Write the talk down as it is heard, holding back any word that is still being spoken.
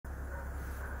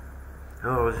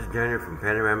Hello, this is Daniel from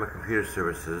Panorama Computer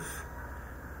Services,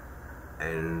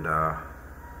 and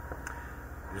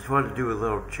just wanted to do a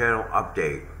little channel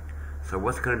update. So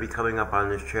what's going to be coming up on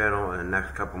this channel in the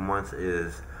next couple months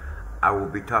is I will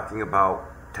be talking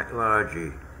about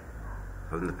technology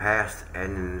from the past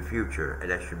and in the future, and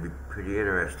that should be pretty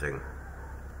interesting.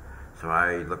 So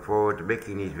I look forward to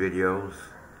making these videos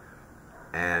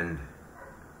and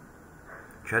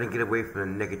trying to get away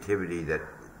from the negativity that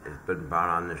has been brought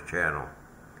on this channel.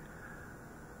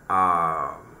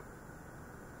 On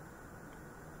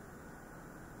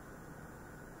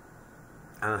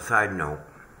a side note,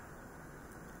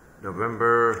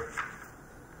 November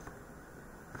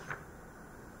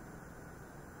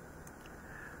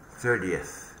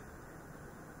 30th,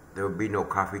 there will be no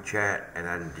coffee chat, and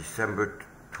on December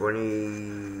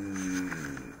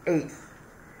 28th,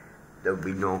 there will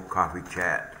be no coffee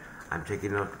chat. I'm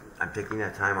taking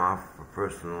that time off for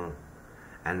personal,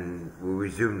 and we'll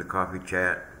resume the coffee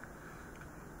chat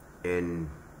in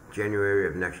January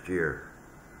of next year.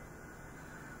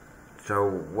 So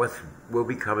what will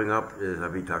be coming up is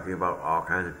I'll be talking about all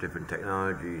kinds of different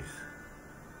technologies,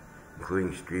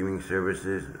 including streaming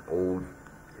services, old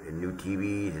and new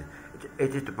TVs.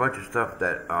 It's just a bunch of stuff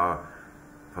that are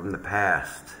from the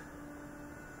past.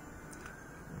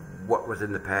 What was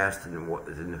in the past and what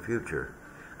is in the future,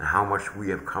 and how much we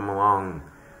have come along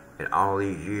in all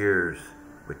these years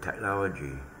with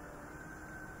technology.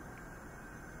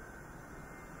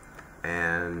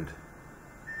 And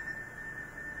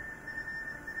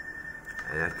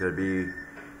that's a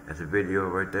video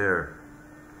right there.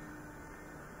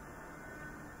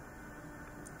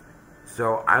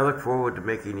 So I look forward to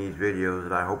making these videos,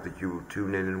 and I hope that you will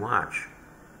tune in and watch.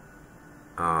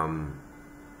 I'm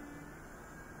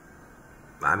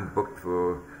booked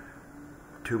for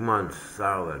 2 months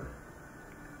solid.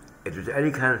 If there's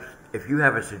any if you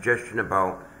have a suggestion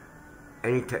about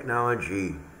any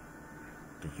technology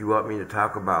that you want me to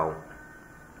talk about,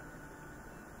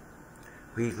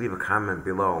 please leave a comment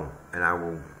below and I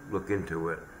will look into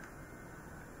it.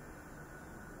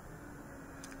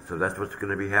 So that's what's going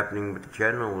to be happening with the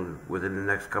channel within the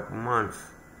next couple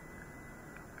months.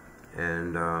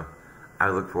 And I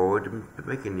look forward to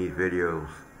making these videos.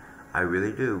 I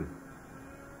really do.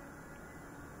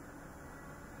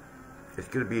 It's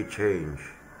going to be a change.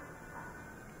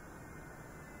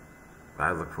 But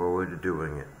I look forward to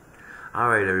doing it.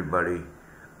 Alright everybody,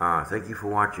 thank you for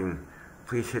watching.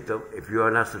 Please if you are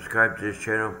not subscribed to this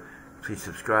channel, please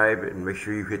subscribe and make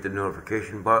sure you hit the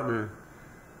notification button.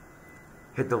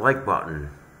 Hit the like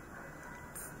button,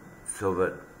 so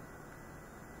that,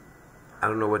 I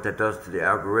don't know what that does to the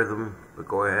algorithm, but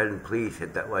go ahead and please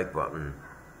hit that like button.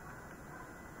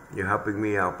 You're helping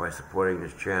me out by supporting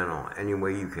this channel any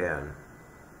way you can.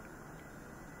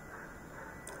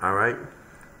 Alright?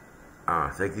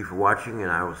 Thank you for watching,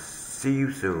 and I will see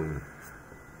you soon.